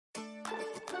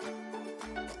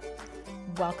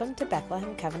Welcome to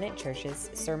Bethlehem Covenant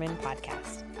Church's Sermon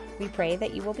Podcast. We pray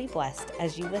that you will be blessed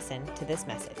as you listen to this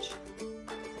message.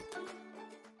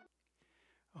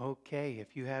 Okay,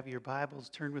 if you have your Bibles,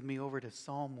 turn with me over to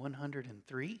Psalm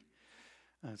 103.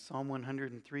 Psalm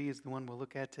 103 is the one we'll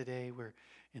look at today. We're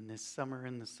in this summer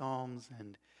in the Psalms,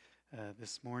 and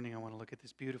this morning I want to look at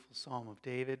this beautiful Psalm of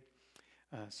David,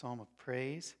 Psalm of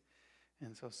Praise.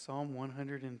 And so Psalm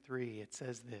 103, it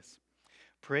says this: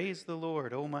 Praise the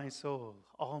Lord, O my soul,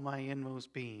 all my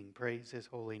inmost being, praise his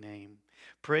holy name.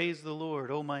 Praise the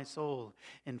Lord, O my soul,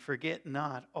 and forget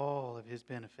not all of his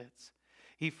benefits.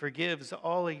 He forgives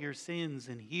all of your sins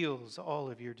and heals all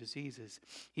of your diseases.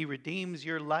 He redeems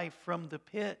your life from the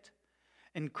pit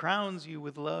and crowns you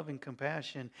with love and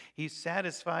compassion. He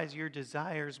satisfies your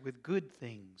desires with good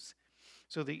things,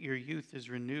 so that your youth is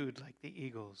renewed like the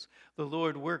eagles. The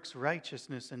Lord works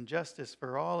righteousness and justice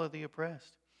for all of the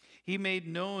oppressed. He made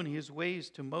known his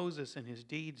ways to Moses and his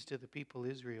deeds to the people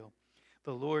Israel.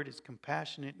 The Lord is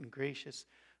compassionate and gracious,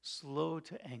 slow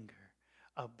to anger,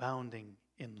 abounding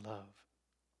in love.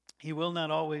 He will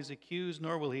not always accuse,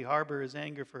 nor will he harbor his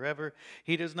anger forever.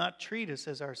 He does not treat us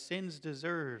as our sins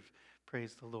deserve,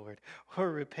 praise the Lord,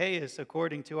 or repay us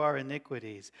according to our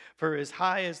iniquities. For as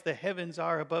high as the heavens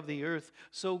are above the earth,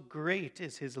 so great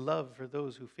is his love for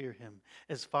those who fear him.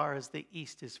 As far as the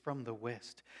east is from the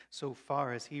west, so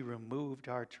far as he removed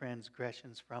our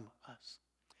transgressions from us.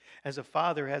 As a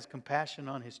father has compassion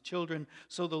on his children,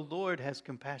 so the Lord has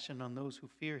compassion on those who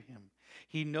fear him.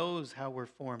 He knows how we're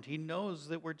formed. He knows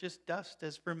that we're just dust.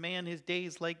 As for man, his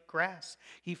days like grass.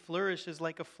 He flourishes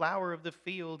like a flower of the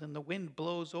field, and the wind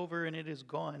blows over and it is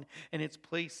gone, and its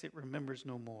place it remembers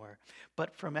no more.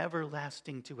 But from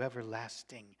everlasting to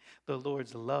everlasting, the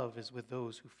Lord's love is with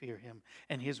those who fear him,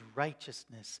 and his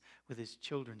righteousness with his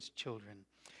children's children,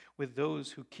 with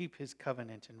those who keep his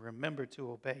covenant and remember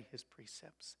to obey his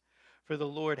precepts. For the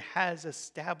Lord has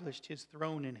established his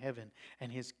throne in heaven, and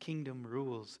his kingdom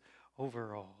rules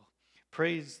over all.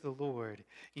 Praise the Lord,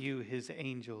 you his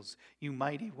angels, you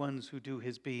mighty ones who do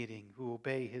his bidding, who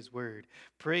obey his word.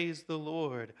 Praise the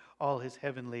Lord, all his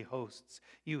heavenly hosts,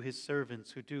 you his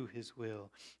servants who do his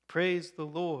will. Praise the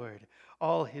Lord,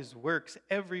 all his works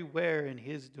everywhere in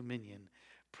his dominion.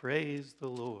 Praise the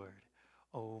Lord,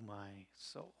 O my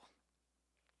soul.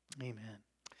 Amen.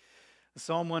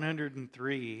 Psalm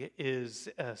 103 is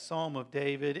a psalm of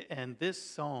David, and this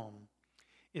psalm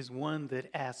is one that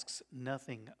asks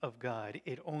nothing of God.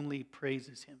 It only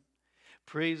praises him.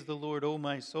 Praise the Lord, O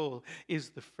my soul, is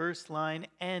the first line,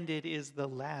 and it is the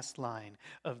last line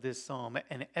of this psalm.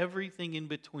 And everything in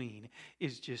between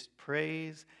is just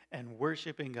praise and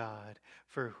worshiping God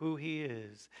for who he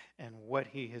is and what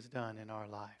he has done in our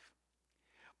life.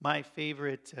 My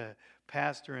favorite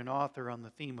pastor and author on the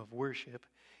theme of worship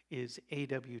is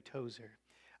A.W. Tozer.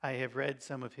 I have read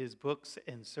some of his books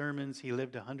and sermons. He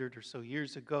lived 100 or so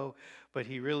years ago, but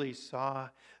he really saw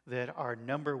that our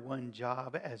number one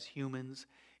job as humans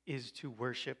is to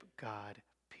worship God,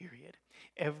 period.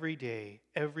 Every day,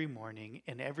 every morning,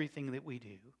 and everything that we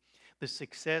do. The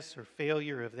success or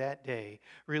failure of that day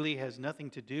really has nothing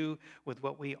to do with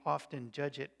what we often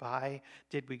judge it by.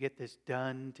 Did we get this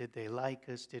done? Did they like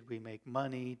us? Did we make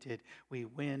money? Did we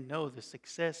win? No, the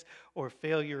success or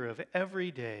failure of every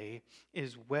day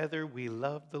is whether we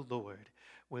love the Lord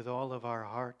with all of our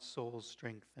heart, soul,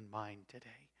 strength, and mind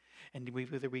today. And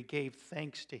whether we gave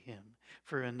thanks to him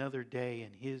for another day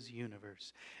in his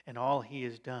universe and all he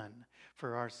has done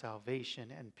for our salvation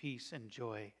and peace and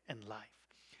joy and life.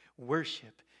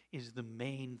 Worship is the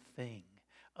main thing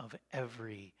of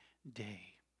every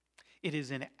day. It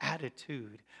is an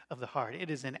attitude of the heart.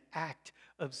 It is an act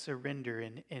of surrender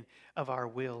and of our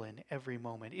will in every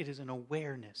moment. It is an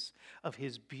awareness of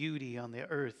his beauty on the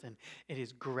earth, and it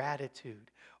is gratitude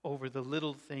over the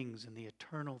little things and the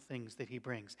eternal things that he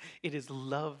brings. It is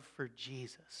love for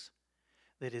Jesus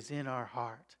that is in our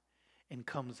heart and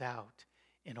comes out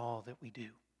in all that we do.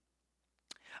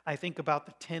 I think about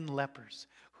the 10 lepers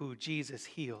who Jesus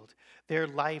healed. Their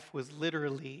life was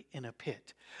literally in a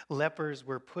pit. Lepers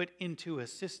were put into a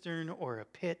cistern or a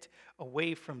pit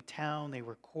away from town. They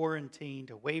were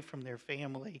quarantined away from their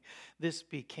family. This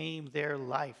became their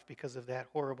life because of that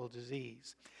horrible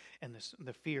disease and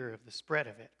the fear of the spread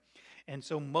of it. And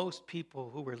so most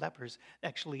people who were lepers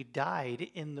actually died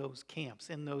in those camps,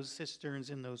 in those cisterns,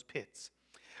 in those pits.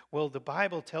 Well, the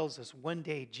Bible tells us one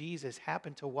day Jesus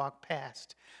happened to walk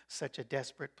past such a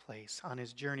desperate place on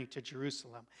his journey to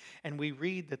Jerusalem. And we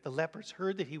read that the lepers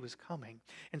heard that he was coming.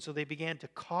 And so they began to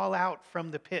call out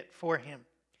from the pit for him.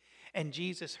 And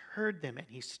Jesus heard them, and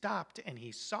he stopped, and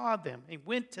he saw them. He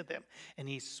went to them, and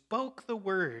he spoke the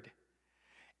word.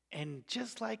 And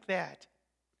just like that,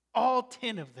 all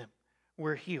 10 of them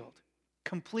were healed,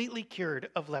 completely cured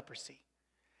of leprosy,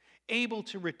 able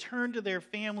to return to their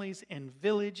families and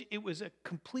village. It was a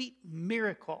complete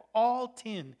miracle. All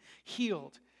 10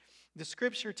 healed. The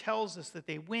scripture tells us that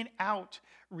they went out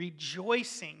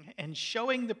rejoicing and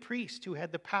showing the priest who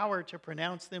had the power to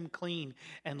pronounce them clean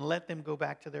and let them go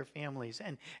back to their families.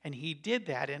 And he did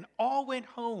that, and all went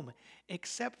home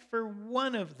except for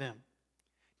one of them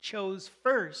chose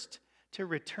first to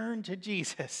return to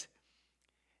Jesus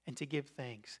and to give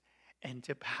thanks and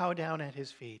to bow down at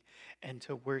his feet and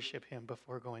to worship him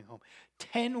before going home.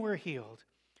 10 were healed,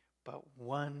 but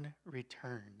one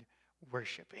returned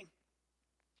worshiping.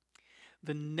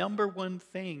 The number one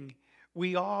thing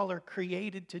we all are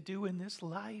created to do in this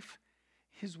life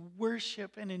is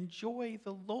worship and enjoy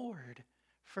the Lord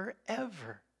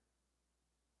forever.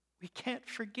 We can't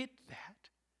forget that.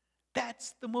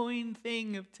 That's the main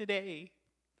thing of today.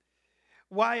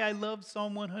 Why I love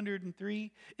Psalm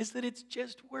 103 is that it's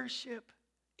just worship.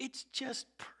 It's just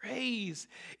praise.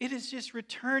 It is just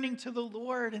returning to the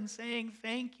Lord and saying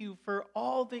thank you for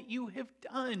all that you have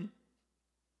done.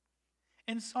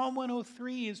 And Psalm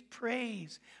 103 is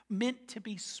praise meant to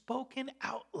be spoken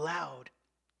out loud.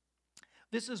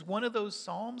 This is one of those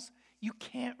psalms you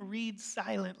can't read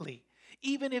silently.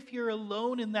 Even if you're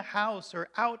alone in the house or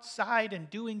outside and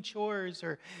doing chores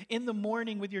or in the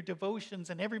morning with your devotions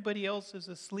and everybody else is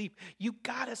asleep, you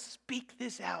gotta speak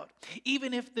this out.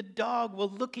 Even if the dog will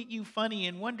look at you funny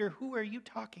and wonder, who are you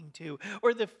talking to?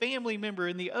 Or the family member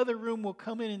in the other room will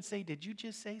come in and say, did you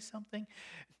just say something?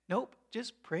 Nope,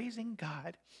 just praising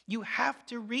God. You have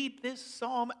to read this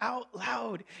psalm out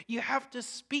loud. You have to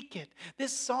speak it.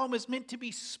 This psalm is meant to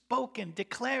be spoken,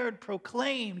 declared,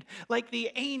 proclaimed, like the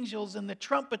angels and the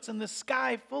trumpets in the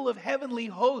sky full of heavenly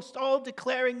hosts, all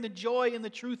declaring the joy and the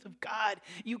truth of God.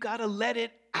 You got to let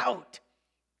it out.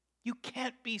 You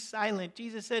can't be silent.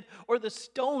 Jesus said, or the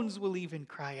stones will even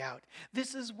cry out.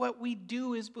 This is what we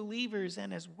do as believers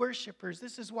and as worshipers.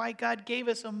 This is why God gave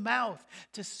us a mouth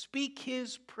to speak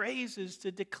his praises,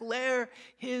 to declare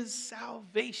his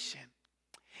salvation.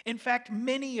 In fact,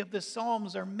 many of the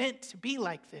Psalms are meant to be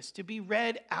like this, to be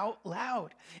read out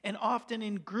loud, and often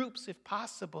in groups if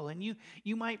possible. And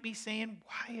you might be saying,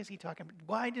 why is he talking?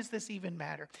 Why does this even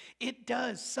matter? It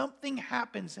does. Something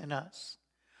happens in us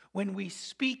when we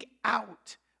speak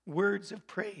out words of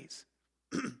praise.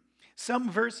 Some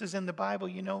verses in the Bible,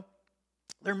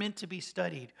 they're meant to be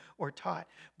studied or taught.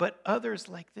 But others,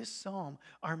 like this psalm,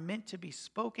 are meant to be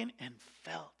spoken and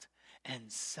felt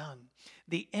and sung.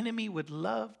 The enemy would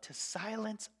love to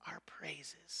silence our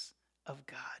praises of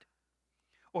God,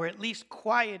 or at least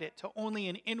quiet it to only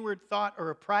an inward thought or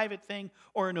a private thing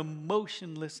or an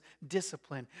emotionless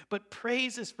discipline. But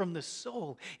praise is from the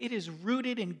soul. It is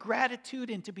rooted in gratitude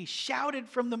and to be shouted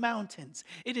from the mountains.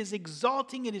 It is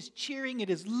exalting, it is cheering, it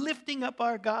is lifting up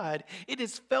our God. It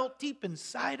is felt deep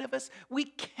inside of us. We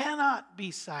cannot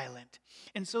be silent.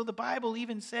 And so the Bible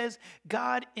even says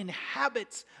God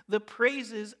inhabits the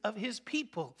praises of his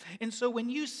people. And so when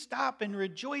you stop and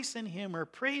rejoice in him or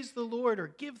praise the Lord or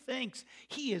give thanks,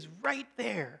 he is right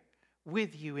there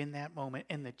with you in that moment.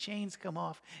 And the chains come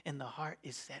off and the heart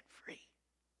is set free.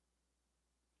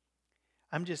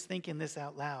 I'm just thinking this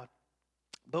out loud.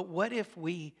 But what if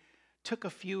we took a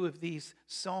few of these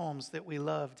psalms that we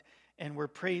loved and were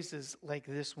praises like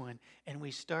this one, and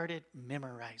we started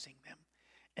memorizing them?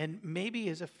 And maybe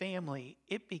as a family,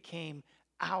 it became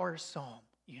our psalm,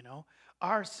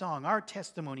 our song, our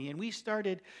testimony. And we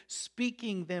started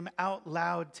speaking them out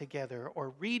loud together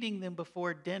or reading them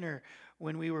before dinner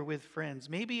when we were with friends.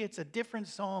 Maybe it's a different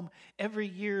psalm every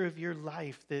year of your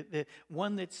life, the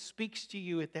one that speaks to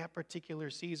you at that particular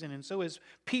season. And so as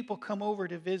people come over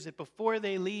to visit, before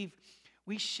they leave,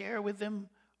 we share with them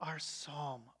our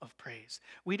psalm of praise.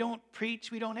 We don't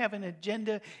preach. We don't have an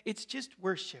agenda. It's just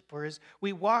worship. Or as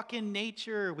we walk in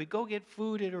nature or we go get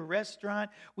food at a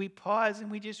restaurant, we pause and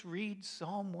we just read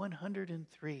Psalm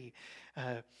 103.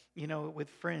 With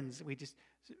friends, we just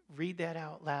read that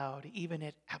out loud, even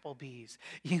at Applebee's.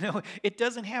 It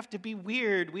doesn't have to be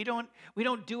weird. We don't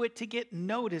do it to get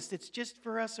noticed. It's just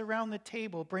for us around the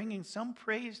table, bringing some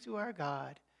praise to our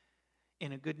God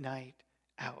in a good night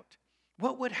out.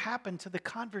 What would happen to the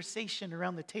conversation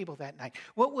around the table that night?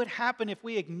 What would happen if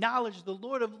we acknowledged the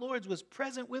Lord of Lords was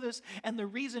present with us and the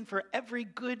reason for every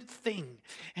good thing?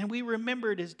 And we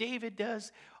remembered, as David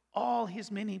does, all his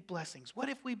many blessings. What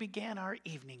if we began our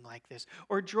evening like this,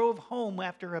 or drove home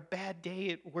after a bad day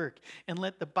at work and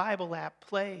let the Bible app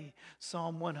play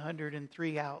Psalm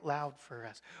 103 out loud for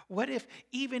us? What if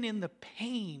even in the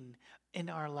pain in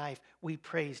our life, we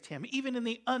praised him. Even in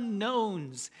the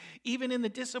unknowns, even in the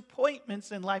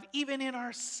disappointments in life, even in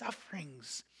our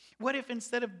sufferings. What if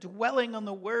instead of dwelling on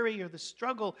the worry or the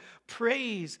struggle,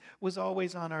 praise was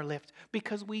always on our lips?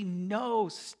 Because we know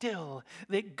still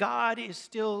that God is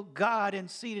still God and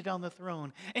seated on the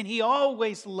throne. And he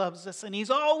always loves us and he's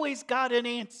always got an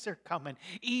answer coming,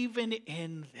 even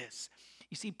in this.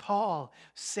 You see, Paul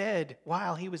said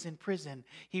while he was in prison,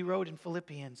 he wrote in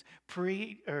Philippians,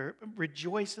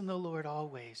 rejoice in the Lord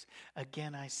always.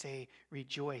 Again, I say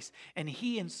rejoice. And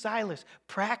he and Silas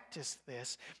practiced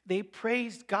this. They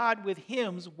praised God with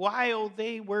hymns while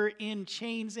they were in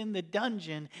chains in the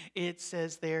dungeon, it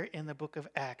says there in the book of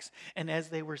Acts. And as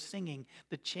they were singing,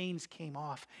 the chains came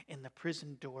off and the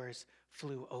prison doors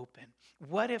flew open.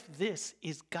 What if this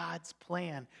is God's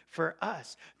plan for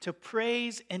us to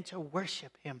praise and to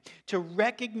worship him, to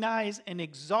recognize and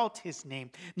exalt his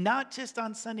name, not just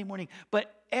on Sunday morning,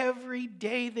 but every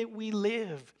day that we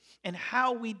live and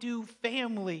how we do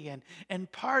family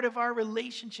and part of our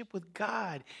relationship with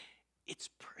God? It's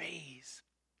praise.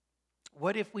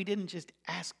 What if we didn't just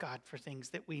ask God for things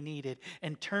that we needed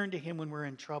and turn to him when we're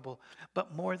in trouble,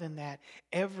 but more than that,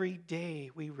 every day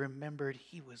we remembered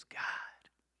he was God.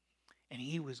 And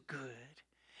he was good.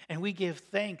 And we give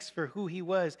thanks for who he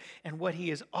was and what he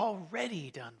has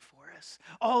already done for us.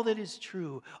 All that is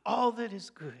true, all that is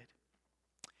good.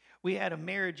 We had a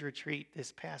marriage retreat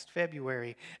this past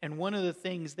February, and one of the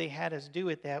things they had us do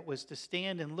at that was to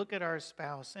stand and look at our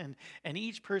spouse, and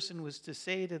each person was to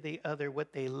say to the other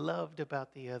what they loved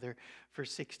about the other for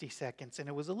 60 seconds. And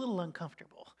it was a little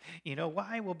uncomfortable. You know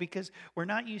why? Well, because we're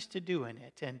not used to doing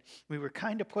it, and we were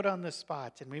kind of put on the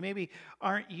spot, and we maybe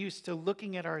aren't used to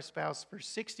looking at our spouse for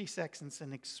 60 seconds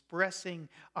and expressing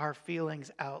our feelings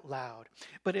out loud.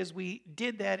 But as we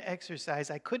did that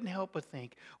exercise, I couldn't help but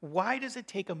think, why does it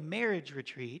take a marriage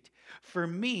retreat for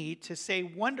me to say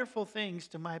wonderful things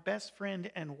to my best friend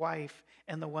and wife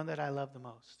and the one that I love the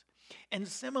most? And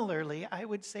similarly, I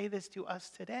would say this to us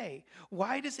today.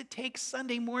 Why does it take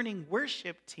Sunday morning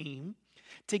worship team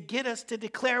to get us to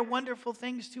declare wonderful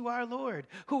things to our Lord,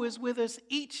 who is with us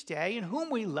each day and whom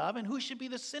we love and who should be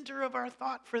the center of our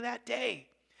thought for that day?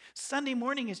 Sunday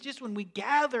morning is just when we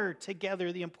gather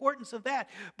together, the importance of that.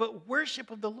 But worship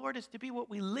of the Lord is to be what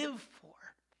we live for.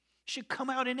 Should come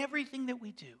out in everything that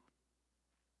we do.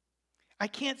 I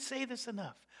can't say this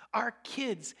enough. Our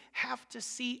kids have to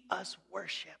see us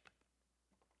worship.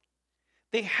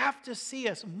 They have to see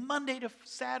us Monday to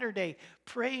Saturday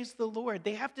praise the Lord.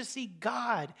 They have to see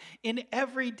God in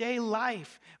everyday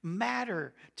life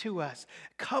matter to us.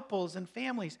 Couples and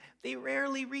families, they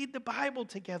rarely read the Bible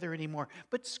together anymore,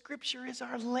 but Scripture is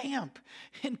our lamp.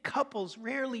 And couples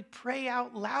rarely pray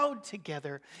out loud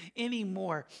together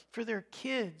anymore for their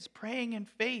kids, praying in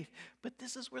faith. But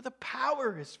this is where the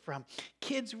power is from.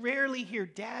 Kids rarely hear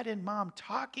dad and mom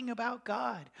talking about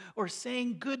God or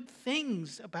saying good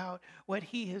things about what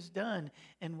he has done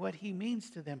and what he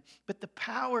means to them. But the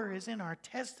power is in our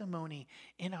testimony,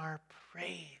 in our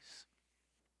praise.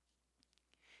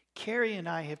 Carrie and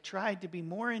I have tried to be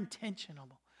more intentional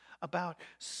about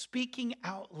speaking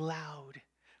out loud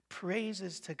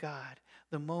praises to God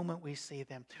the moment we see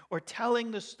them, or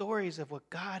telling the stories of what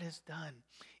God has done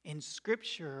in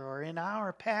Scripture or in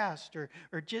our past or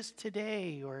just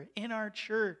today or in our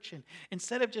church. And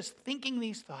instead of just thinking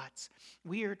these thoughts,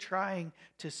 we are trying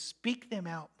to speak them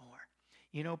out more.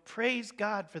 You know, praise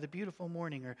God for the beautiful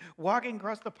morning, or walking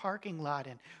across the parking lot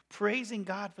and praising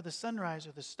God for the sunrise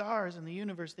or the stars and the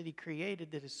universe that he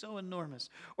created that is so enormous,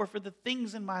 or for the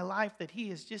things in my life that he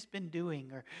has just been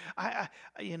doing, or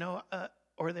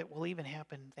or that will even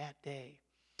happen that day.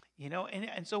 You know,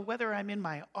 and so whether I'm in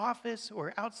my office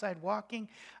or outside walking,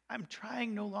 I'm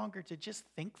trying no longer to just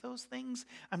think those things.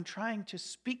 I'm trying to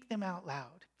speak them out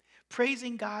loud.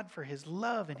 Praising God for his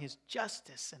love and his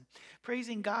justice, and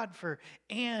praising God for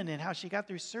Anne and how she got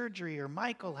through surgery, or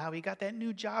Michael, how he got that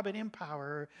new job at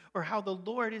Empower, or how the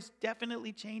Lord is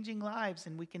definitely changing lives,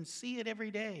 and we can see it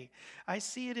every day. I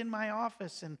see it in my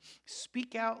office and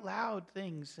speak out loud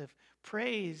things of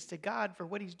praise to God for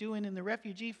what he's doing in the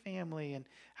refugee family and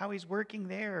how he's working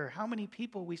there, or how many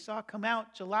people we saw come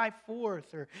out July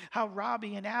 4th, or how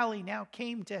Robbie and Allie now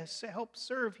came to help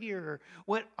serve here, or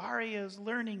what Aria is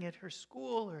learning at her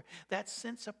school, or that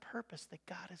sense of purpose that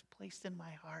God has placed in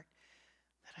my heart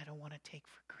that I don't want to take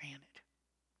for granted.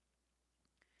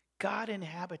 God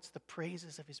inhabits the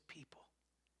praises of his people.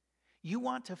 You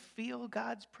want to feel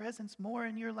God's presence more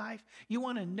in your life? You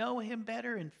want to know him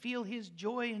better and feel his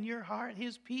joy in your heart,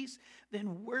 his peace?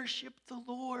 Then worship the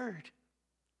Lord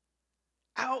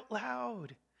out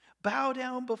loud Bow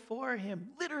down before him.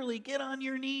 Literally, get on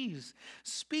your knees.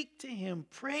 Speak to him.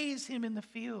 Praise him in the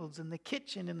fields, in the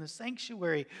kitchen, in the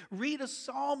sanctuary. Read a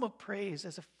psalm of praise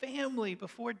as a family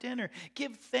before dinner.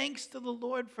 Give thanks to the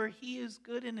Lord, for he is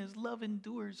good and his love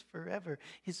endures forever.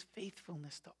 His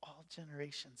faithfulness to all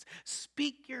generations.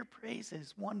 Speak your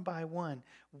praises one by one.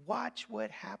 Watch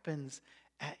what happens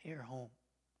at your home.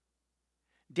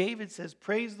 David says,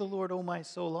 praise the Lord, O my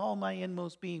soul, all my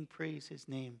inmost being, praise his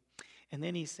name. And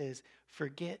then he says,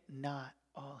 forget not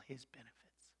all his benefits.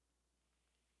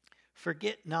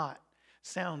 Forget not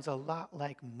sounds a lot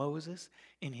like Moses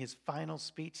in his final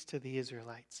speech to the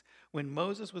Israelites. When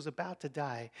Moses was about to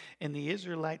die and the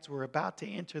Israelites were about to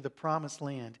enter the promised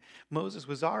land, Moses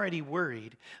was already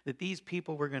worried that these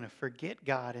people were going to forget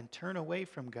God and turn away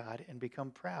from God and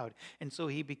become proud. And so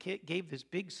he gave this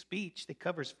big speech that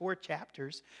covers 4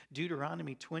 chapters,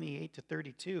 Deuteronomy 28 to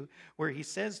 32, where he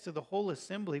says to the whole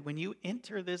assembly, when you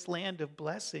enter this land of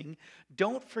blessing,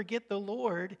 don't forget the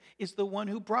Lord is the one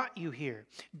who brought you here.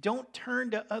 Don't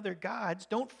turn to other gods.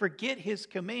 Don't forget his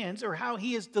commands or how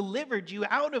he has delivered you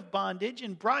out of bondage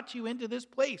and brought you into this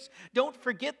place. Don't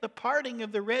forget the parting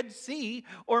of the Red Sea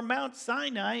or Mount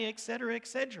Sinai, etc.,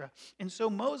 etc. And so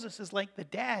Moses is like the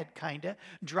dad, kind of,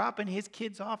 dropping his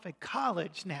kids off at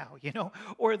college now,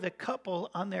 or the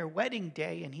couple on their wedding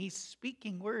day, and he's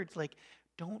speaking words like,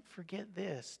 don't forget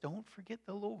this. Don't forget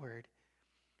the Lord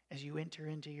as you enter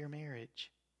into your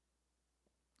marriage.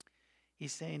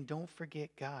 He's saying, don't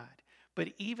forget God.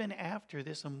 But even after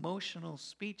this emotional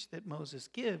speech that Moses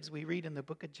gives, we read in the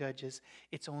book of Judges,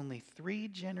 it's only 3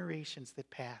 generations that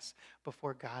pass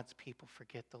before God's people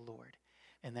forget the Lord.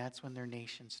 And that's when their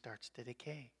nation starts to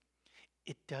decay.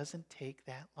 It doesn't take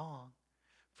that long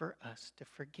for us to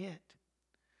forget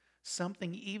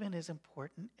something even as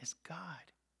important as God.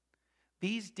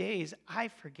 These days, I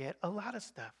forget a lot of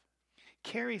stuff.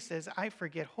 Carrie says, I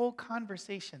forget whole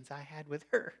conversations I had with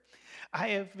her. I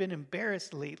have been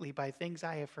embarrassed lately by things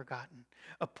I have forgotten.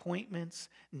 Appointments,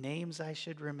 names I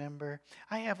should remember.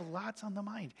 I have lots on the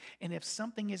mind. And if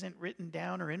something isn't written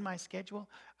down or in my schedule,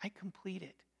 I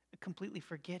completely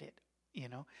forget it.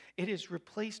 It is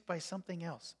replaced by something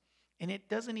else. And it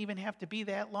doesn't even have to be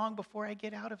that long before I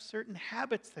get out of certain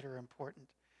habits that are important.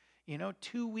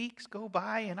 2 weeks go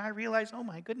by and I realize, oh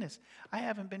my goodness, I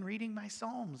haven't been reading my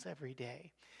Psalms every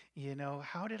day.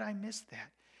 How did I miss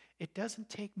that? It doesn't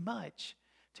take much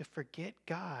to forget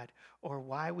God or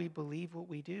why we believe what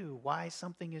we do, why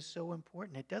something is so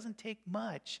important. It doesn't take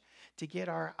much to get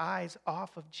our eyes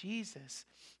off of Jesus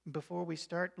before we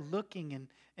start looking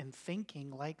and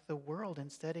thinking like the world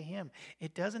instead of him.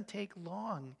 It doesn't take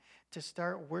long to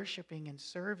start worshiping and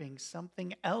serving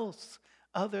something else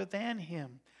other than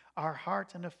him. Our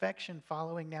heart and affection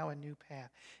following now a new path.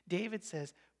 David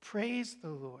says, praise the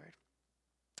Lord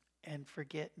and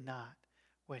forget not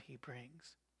what he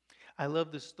brings. I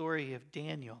love the story of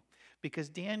Daniel because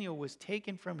Daniel was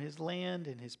taken from his land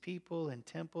and his people and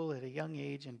temple at a young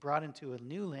age and brought into a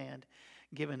new land,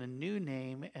 given a new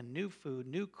name and new food,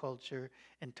 new culture,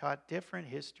 and taught different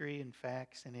history and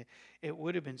facts. And it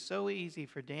would have been so easy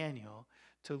for Daniel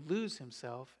to lose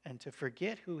himself and to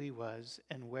forget who he was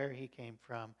and where he came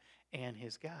from and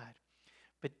his God.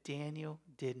 But Daniel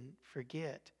didn't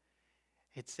forget.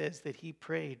 It says that he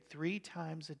prayed 3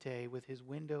 times a day with his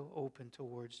window open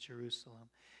towards Jerusalem,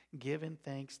 giving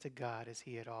thanks to God as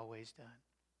he had always done.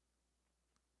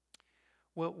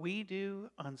 What we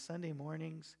do on Sunday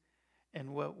mornings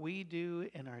and what we do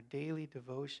in our daily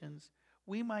devotions,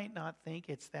 we might not think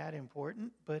it's that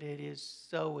important, but it is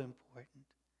so important.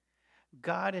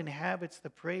 God inhabits the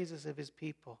praises of his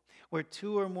people. Where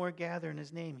 2 or more gather in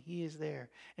his name, he is there.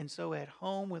 And so at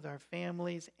home with our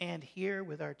families and here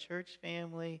with our church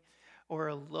family or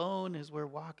alone as we're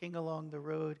walking along the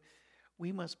road,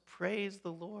 we must praise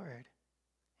the Lord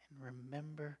and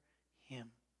remember him.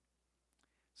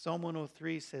 Psalm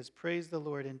 103 says, praise the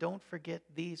Lord and don't forget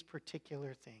these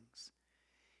particular things.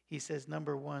 He says,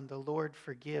 number 1, the Lord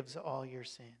forgives all your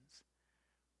sins.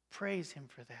 Praise him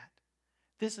for that.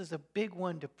 This is a big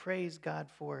one to praise God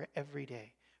for every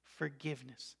day.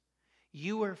 Forgiveness.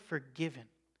 You are forgiven.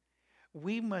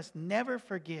 We must never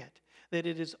forget that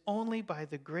it is only by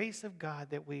the grace of God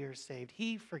that we are saved.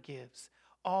 He forgives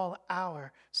all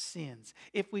our sins.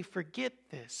 If we forget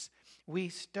this,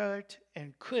 we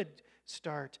could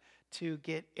start to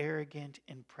get arrogant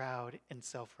and proud and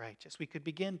self-righteous. We could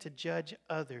begin to judge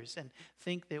others and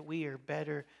think that we are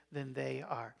better than they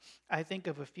are. I think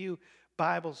of a few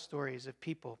Bible stories of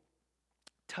people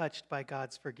touched by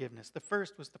God's forgiveness. The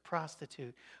first was the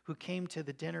prostitute who came to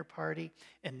the dinner party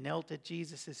and knelt at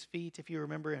Jesus' feet, if you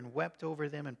remember, and wept over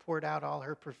them and poured out all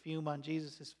her perfume on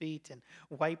Jesus' feet and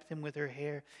wiped them with her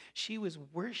hair. She was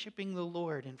worshiping the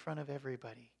Lord in front of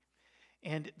everybody.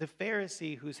 And the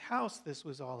Pharisee whose house this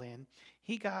was all in,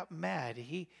 he got mad.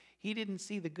 He didn't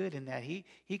see the good in that.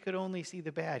 He could only see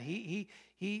the bad. He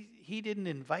didn't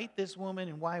invite this woman,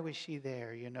 and why was she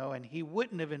there, you know? And he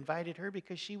wouldn't have invited her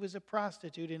because she was a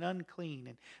prostitute and unclean.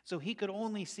 And so he could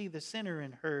only see the sinner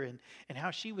in her and how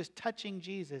she was touching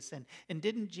Jesus. And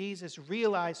didn't Jesus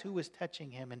realize who was touching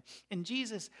him? And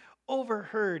Jesus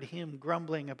overheard him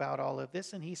grumbling about all of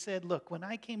this, and he said, look, when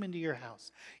I came into your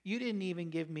house, you didn't even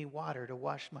give me water to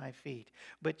wash my feet,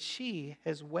 but she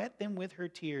has wet them with her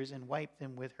tears and wiped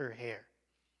them with her hair.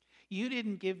 You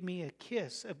didn't give me a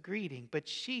kiss of greeting, but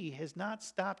she has not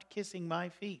stopped kissing my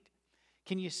feet.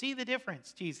 Can you see the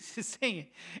difference? Jesus is saying.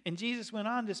 And Jesus went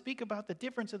on to speak about the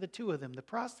difference of the two of them, the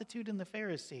prostitute and the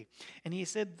Pharisee. And he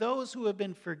said, those who have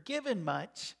been forgiven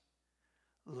much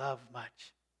love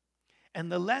much. And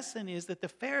the lesson is that the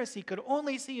Pharisee could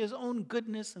only see his own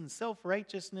goodness and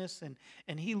self-righteousness,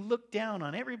 and he looked down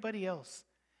on everybody else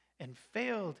and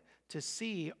failed to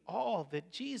see all that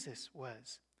Jesus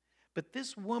was. But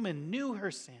this woman knew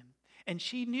her sin, and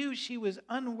she knew she was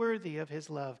unworthy of his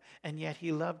love, and yet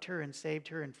he loved her and saved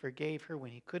her and forgave her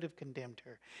when he could have condemned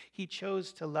her. He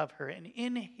chose to love her, and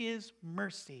in his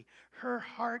mercy, her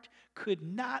heart could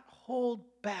not hold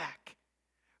back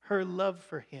her love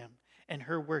for him and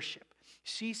her worship.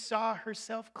 She saw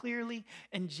herself clearly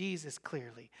and Jesus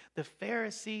clearly. The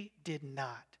Pharisee did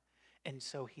not, and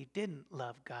so he didn't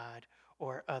love God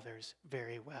or others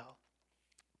very well.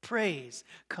 Praise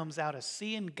comes out of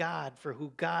seeing God for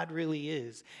who God really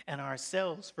is and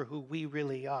ourselves for who we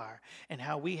really are and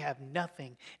how we have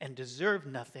nothing and deserve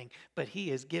nothing, but he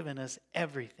has given us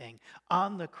everything.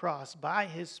 On the cross, by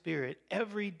his Spirit,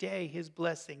 every day his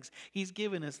blessings. He's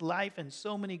given us life and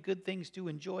so many good things to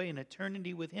enjoy in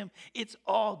eternity with him. It's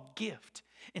all gift.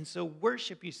 And so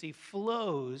worship, you see,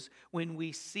 flows when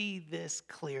we see this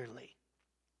clearly.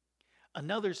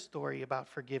 Another story about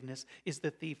forgiveness is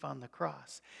the thief on the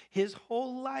cross. His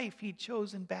whole life he'd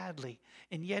chosen badly,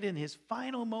 and yet in his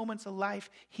final moments of life,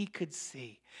 he could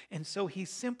see. And so he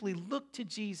simply looked to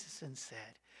Jesus and said,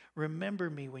 remember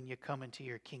me when you come into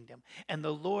your kingdom. And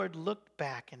the Lord looked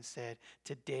back and said,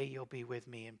 today you'll be with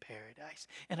me in paradise.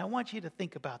 And I want you to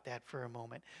think about that for a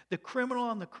moment. The criminal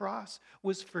on the cross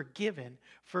was forgiven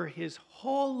for his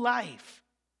whole life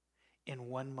in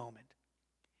one moment.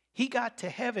 He got to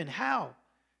heaven. How?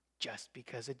 Just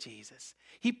because of Jesus.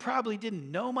 He probably didn't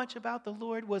know much about the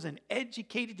Lord, wasn't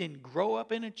educated, didn't grow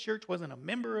up in a church, wasn't a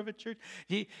member of a church.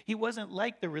 He wasn't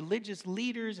like the religious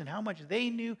leaders and how much they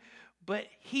knew, but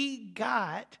he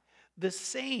got the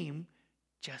same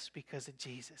just because of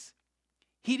Jesus.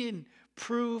 He didn't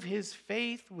prove his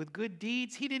faith with good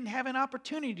deeds. He didn't have an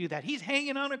opportunity to do that. He's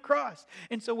hanging on a cross.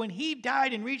 And so when he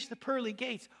died and reached the pearly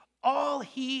gates, all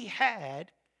he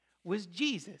had was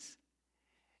Jesus.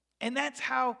 And that's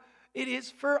how it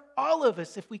is for all of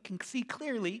us. If we can see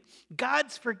clearly,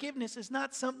 God's forgiveness is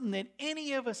not something that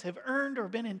any of us have earned or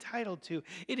been entitled to.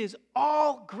 It is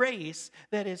all grace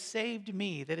that has saved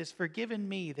me, that has forgiven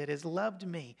me, that has loved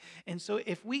me. And so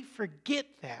if we forget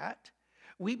that,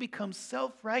 we become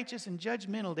self-righteous and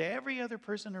judgmental to every other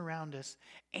person around us,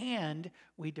 and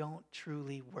we don't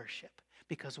truly worship.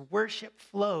 Because worship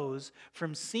flows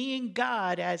from seeing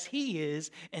God as he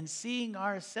is and seeing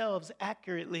ourselves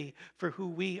accurately for who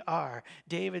we are.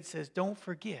 David says, don't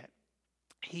forget,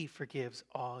 he forgives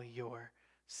all your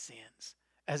sins.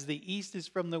 As the east is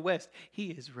from the west,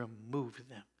 he has removed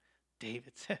them,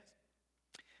 David says.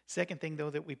 Second thing,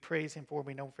 though, that we praise him for,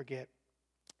 we don't forget,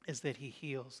 is that he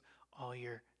heals all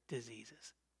your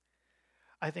diseases.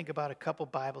 I think about a couple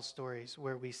Bible stories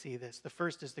where we see this. The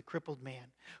first is the crippled man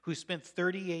who spent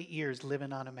 38 years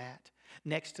living on a mat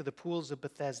next to the pools of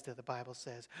Bethesda, the Bible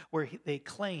says, where they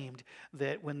claimed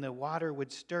that when the water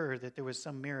would stir, that there was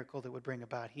some miracle that would bring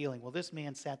about healing. Well, this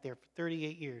man sat there for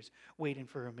 38 years waiting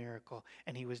for a miracle,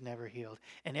 and he was never healed.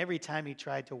 And every time he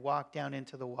tried to walk down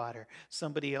into the water,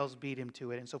 somebody else beat him to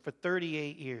it. And so for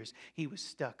 38 years, he was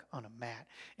stuck on a mat.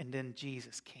 And then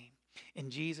Jesus came.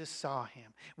 And Jesus saw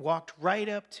him, walked right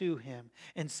up to him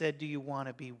and said, do you want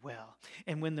to be well?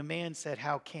 And when the man said,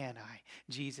 how can I?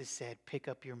 Jesus said, pick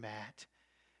up your mat,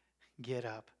 get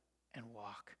up and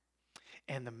walk.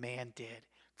 And the man did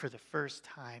for the first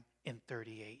time in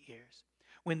 38 years.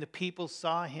 When the people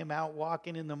saw him out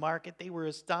walking in the market, they were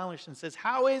astonished and says,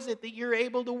 how is it that you're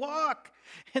able to walk?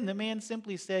 And the man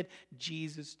simply said,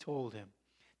 Jesus told him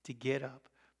to get up,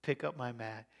 pick up my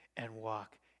mat and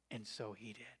walk. And so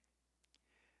he did.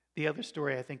 The other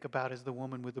story I think about is the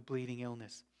woman with the bleeding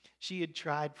illness. She had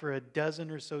tried for a dozen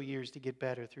or so years to get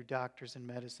better through doctors and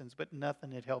medicines, but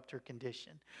nothing had helped her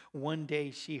condition. One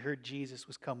day she heard Jesus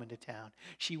was coming to town.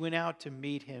 She went out to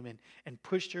meet him and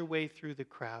pushed her way through the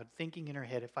crowd, thinking in her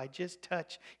head, if I just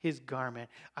touch his garment,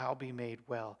 I'll be made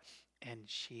well. And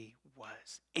she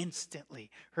was. Instantly,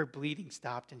 her bleeding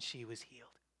stopped and she was healed.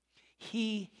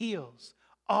 He heals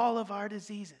all of our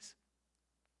diseases.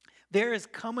 There is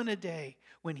coming a day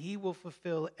when he will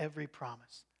fulfill every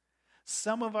promise.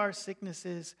 Some of our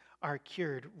sicknesses are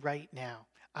cured right now.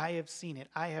 I have seen it.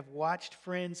 I have watched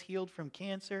friends healed from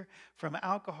cancer, from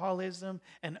alcoholism,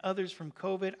 and others from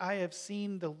COVID. I have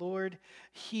seen the Lord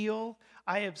heal.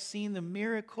 I have seen the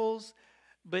miracles.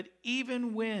 But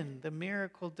even when the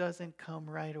miracle doesn't come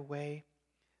right away,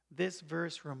 this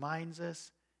verse reminds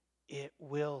us it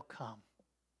will come.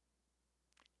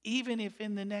 Even if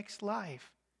in the next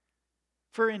life.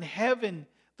 For in heaven,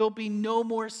 there'll be no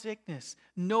more sickness,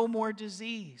 no more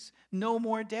disease, no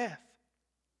more death.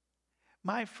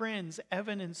 My friends,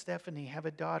 Evan and Stephanie, have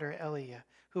a daughter, Elia,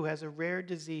 who has a rare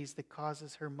disease that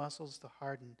causes her muscles to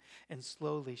harden, and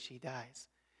slowly she dies.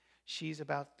 She's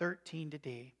about 13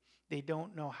 today. They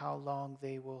don't know how long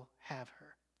they will have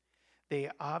her. They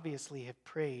obviously have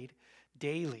prayed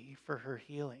daily for her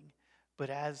healing, but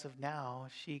as of now,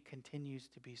 she continues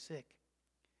to be sick.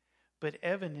 But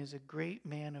Evan is a great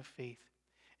man of faith.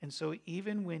 And so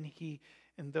even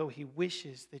though he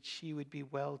wishes that she would be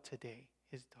well today,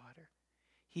 his daughter,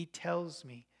 he tells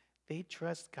me they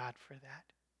trust God for that.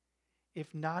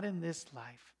 If not in this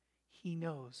life, he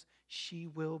knows she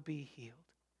will be healed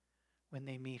when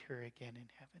they meet her again in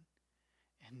heaven.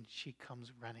 And she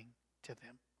comes running to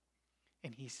them.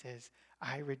 And he says,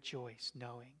 I rejoice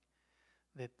knowing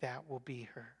that that will be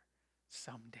her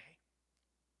someday.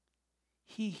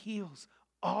 He heals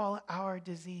all our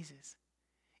diseases.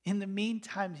 In the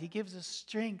meantime, he gives us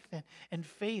strength and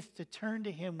faith to turn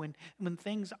to him when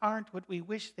things aren't what we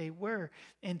wish they were.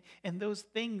 And those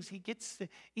things, he gets to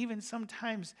even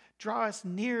sometimes draw us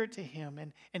nearer to him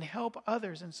and help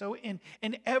others. And so in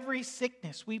every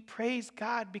sickness, we praise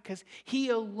God because he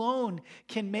alone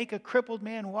can make a crippled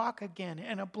man walk again,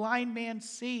 and a blind man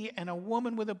see, and a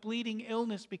woman with a bleeding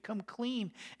illness become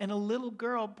clean, and a little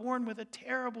girl born with a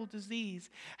terrible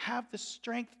disease have the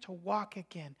strength to walk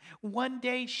again. One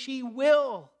day, she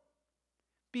will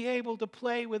be able to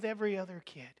play with every other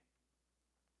kid.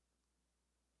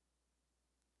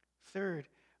 Third,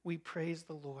 we praise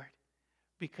the Lord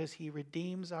because he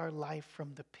redeems our life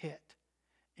from the pit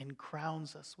and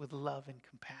crowns us with love and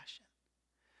compassion.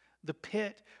 The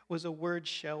pit was a word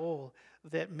Sheol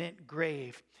that meant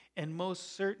grave, and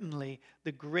most certainly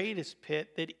the greatest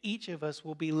pit that each of us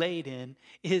will be laid in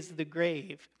is the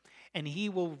grave. And he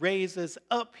will raise us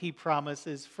up, he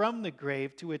promises, from the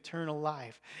grave to eternal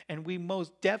life. And we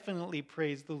most definitely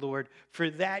praise the Lord for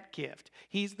that gift.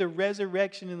 He's the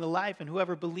resurrection and the life, and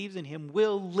whoever believes in him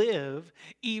will live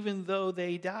even though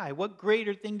they die. What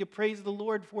greater thing to praise the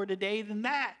Lord for today than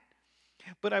that?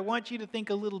 But I want you to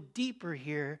think a little deeper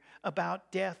here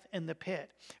about death and the pit.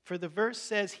 For the verse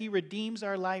says he redeems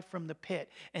our life from the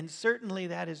pit. And certainly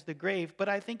that is the grave. But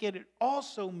I think it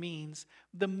also means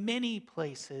the many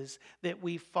places that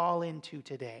we fall into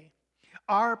today.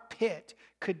 Our pit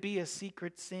could be a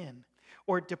secret sin,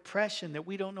 or depression that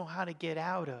we don't know how to get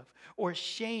out of, or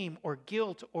shame or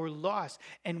guilt or loss,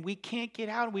 and we can't get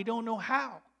out and we don't know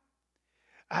how.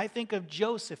 I think of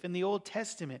Joseph in the Old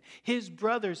Testament. His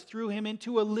brothers threw him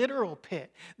into a literal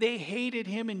pit. They hated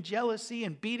him in jealousy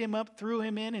and beat him up, threw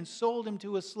him in, and sold him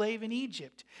to a slave in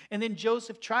Egypt. And then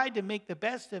Joseph tried to make the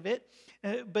best of it,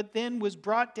 but then was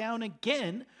brought down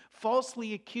again,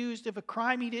 falsely accused of a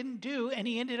crime he didn't do, and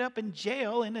he ended up in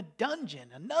jail in a dungeon,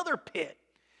 another pit.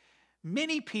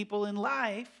 Many people in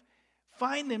life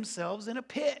find themselves in a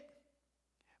pit.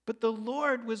 But the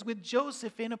Lord was with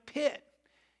Joseph in a pit.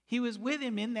 He was with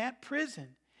him in that prison,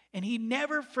 and he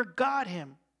never forgot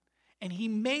him. And he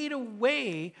made a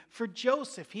way for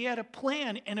Joseph. He had a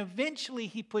plan, and eventually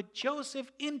he put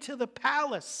Joseph into the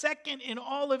palace, second in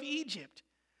all of Egypt.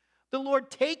 The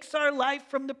Lord takes our life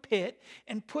from the pit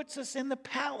and puts us in the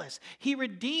palace. He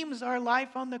redeems our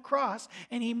life on the cross,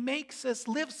 and he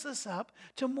lifts us up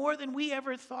to more than we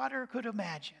ever thought or could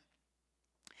imagine.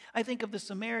 I think of the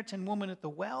Samaritan woman at the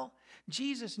well.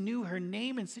 Jesus knew her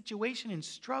name and situation and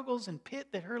struggles and pit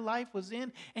that her life was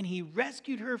in, and he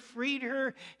rescued her, freed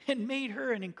her, and made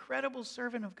her an incredible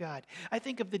servant of God. I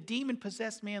think of the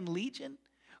demon-possessed man Legion,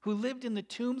 who lived in the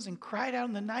tombs and cried out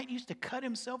in the night, used to cut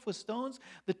himself with stones.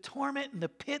 The torment and the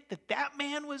pit that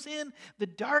man was in, the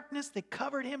darkness that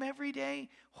covered him every day,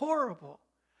 horrible.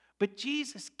 But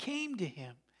Jesus came to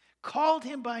him, called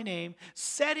him by name,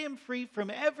 set him free from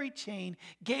every chain,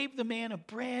 gave the man a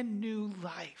brand new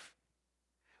life.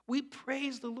 We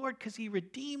praise the Lord because he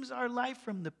redeems our life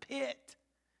from the pit.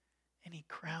 And he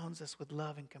crowns us with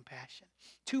love and compassion.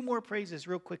 Two more praises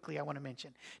real quickly I want to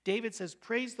mention. David says,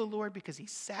 praise the Lord because he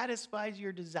satisfies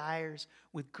your desires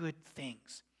with good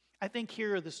things. I think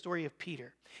here of the story of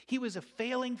Peter. He was a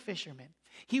failing fisherman.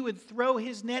 He would throw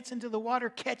his nets into the water,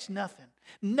 catch nothing.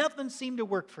 Nothing seemed to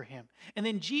work for him. And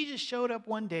then Jesus showed up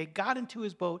one day, got into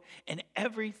his boat, and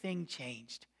everything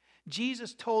changed.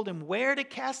 Jesus told him where to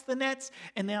cast the nets,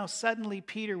 and now suddenly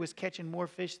Peter was catching more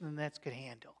fish than the nets could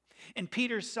handle. And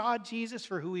Peter saw Jesus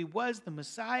for who he was, the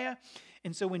Messiah.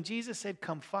 And so when Jesus said,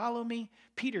 come follow me,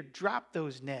 Peter dropped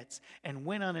those nets and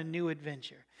went on a new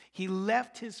adventure. He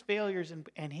left his failures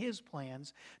and his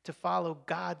plans to follow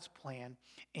God's plan.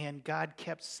 And God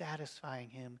kept satisfying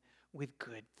him with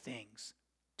good things,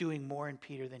 doing more in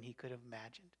Peter than he could have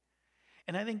imagined.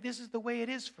 And I think this is the way it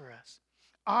is for us.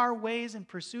 Our ways and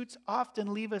pursuits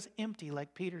often leave us empty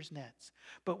like Peter's nets.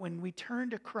 But when we turn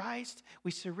to Christ,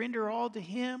 we surrender all to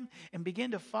him and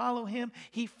begin to follow him,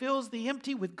 he fills the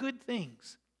empty with good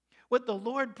things. What the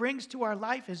Lord brings to our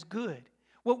life is good.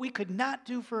 What we could not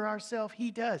do for ourselves,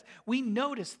 he does. We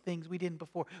notice things we didn't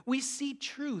before. We see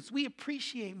truths. We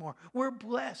appreciate more. We're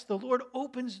blessed. The Lord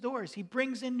opens doors. He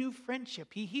brings in new friendship.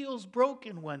 He heals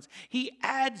broken ones. He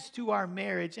adds to our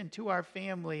marriage and to our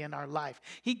family and our life.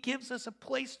 He gives us a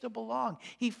place to belong.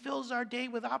 He fills our day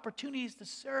with opportunities to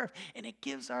serve, and it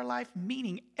gives our life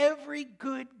meaning. Every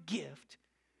good gift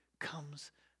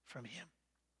comes from him.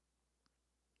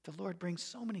 The Lord brings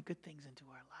so many good things into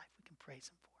our life. We can praise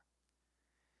him for.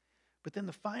 But then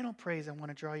the final praise I want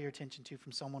to draw your attention to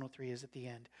from Psalm 103 is at the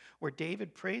end, where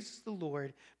David praises the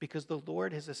Lord because the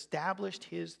Lord has established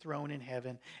his throne in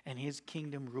heaven and his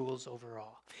kingdom rules over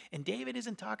all. And David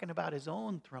isn't talking about his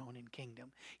own throne and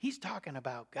kingdom. He's talking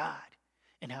about God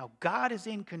and how God is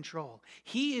in control.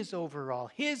 He is over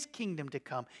all, his kingdom to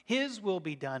come. His will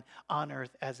be done on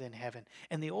earth as in heaven.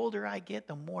 And the older I get,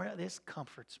 the more this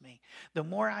comforts me. The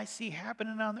more I see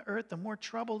happening on the earth, the more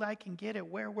troubled I can get at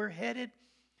where we're headed.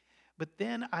 But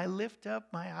then I lift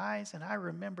up my eyes and I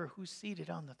remember who's seated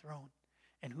on the throne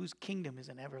and whose kingdom is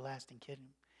an everlasting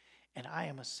kingdom. And I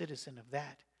am a citizen of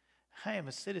that. I am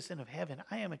a citizen of heaven.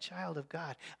 I am a child of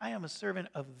God. I am a servant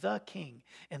of the King.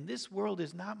 And this world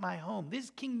is not my home.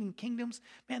 These kingdoms,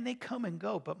 man, they come and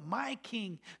go. But my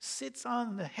King sits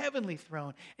on the heavenly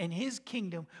throne. And his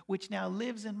kingdom, which now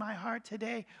lives in my heart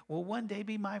today, will one day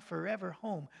be my forever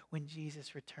home when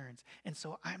Jesus returns. And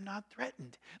so I'm not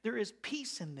threatened. There is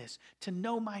peace in this, to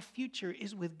know my future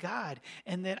is with God.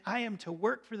 And that I am to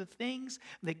work for the things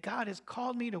that God has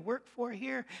called me to work for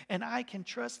here. And I can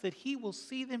trust that he will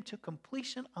see them to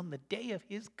completion on the day of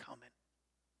his coming.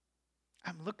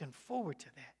 I'm looking forward to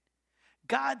that.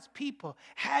 God's people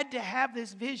had to have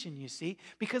this vision, you see,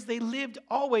 because they lived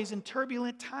always in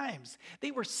turbulent times.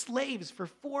 They were slaves for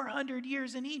 400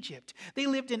 years in Egypt. They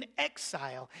lived in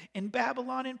exile in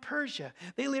Babylon and Persia.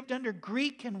 They lived under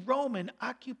Greek and Roman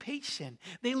occupation.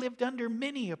 They lived under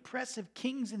many oppressive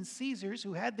kings and Caesars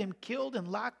who had them killed and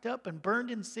locked up and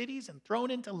burned in cities and thrown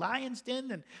into lions'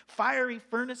 dens and fiery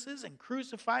furnaces and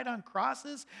crucified on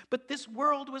crosses. But this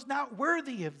world was not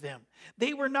worthy of them.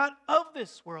 They were not of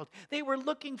this world. They were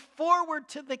looking forward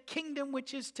to the kingdom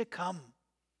which is to come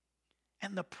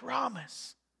and the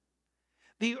promise.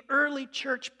 The early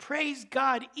church praised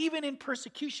God even in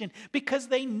persecution because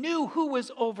they knew who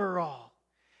was over all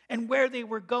and where they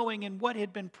were going and what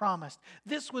had been promised.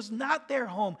 This was not their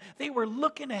home. They were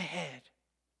looking ahead.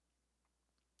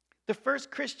 The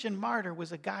first Christian martyr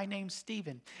was a guy named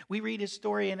Stephen. We read his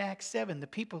story in Acts 7. The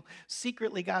people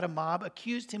secretly got a mob,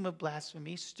 accused him of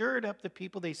blasphemy, stirred up the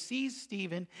people. They seized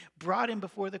Stephen, brought him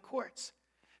before the courts.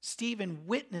 Stephen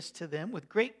witnessed to them with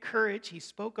great courage. He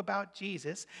spoke about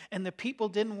Jesus, and the people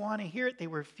didn't want to hear it. They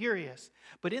were furious.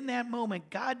 But in that moment,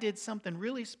 God did something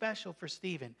really special for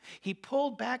Stephen. He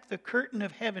pulled back the curtain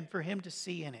of heaven for him to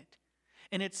see in it.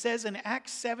 And it says in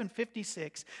Acts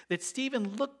 7:56 that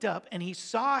Stephen looked up and he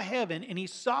saw heaven and he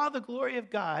saw the glory of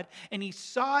God and he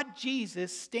saw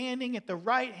Jesus standing at the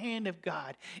right hand of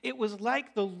God. It was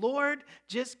like the Lord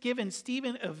just given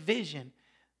Stephen a vision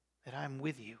that I'm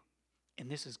with you and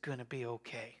this is going to be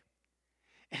okay.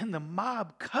 And the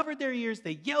mob covered their ears.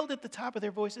 They yelled at the top of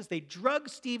their voices. They dragged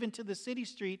Stephen to the city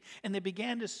street and they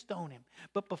began to stone him.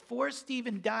 But before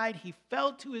Stephen died, he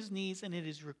fell to his knees, and it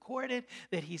is recorded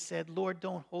that he said, Lord,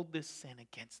 don't hold this sin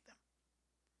against them.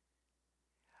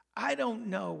 I don't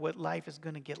know what life is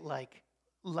going to get like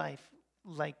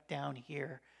down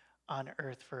here on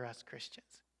earth for us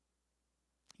Christians.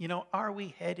 Are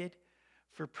we headed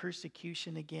for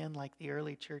persecution again like the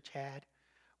early church had?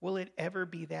 Will it ever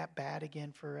be that bad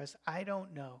again for us? I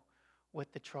don't know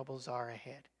what the troubles are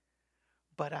ahead.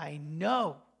 But I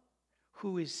know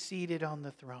who is seated on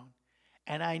the throne.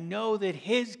 And I know that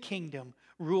his kingdom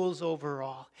rules over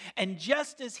all. And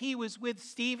just as he was with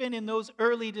Stephen and those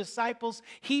early disciples,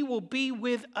 he will be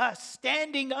with us,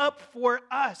 standing up for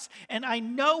us. And I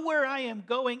know where I am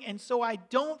going, and so I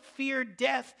don't fear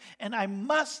death, and I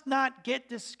must not get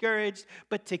discouraged,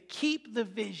 but to keep the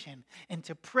vision and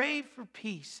to pray for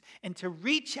peace and to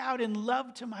reach out in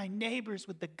love to my neighbors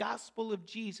with the gospel of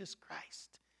Jesus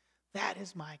Christ. That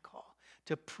is my call.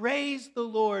 To praise the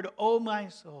Lord, O my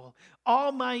soul,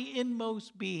 all my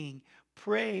inmost being,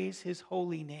 praise his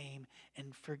holy name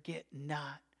and forget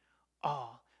not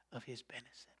all of his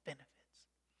benefits.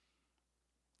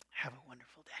 Have a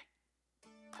wonderful day.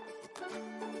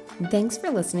 Thanks for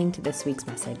listening to this week's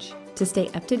message. To stay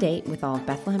up to date with all of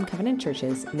Bethlehem Covenant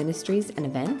Church's ministries and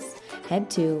events, head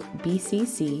to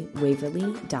bccwaverly.org.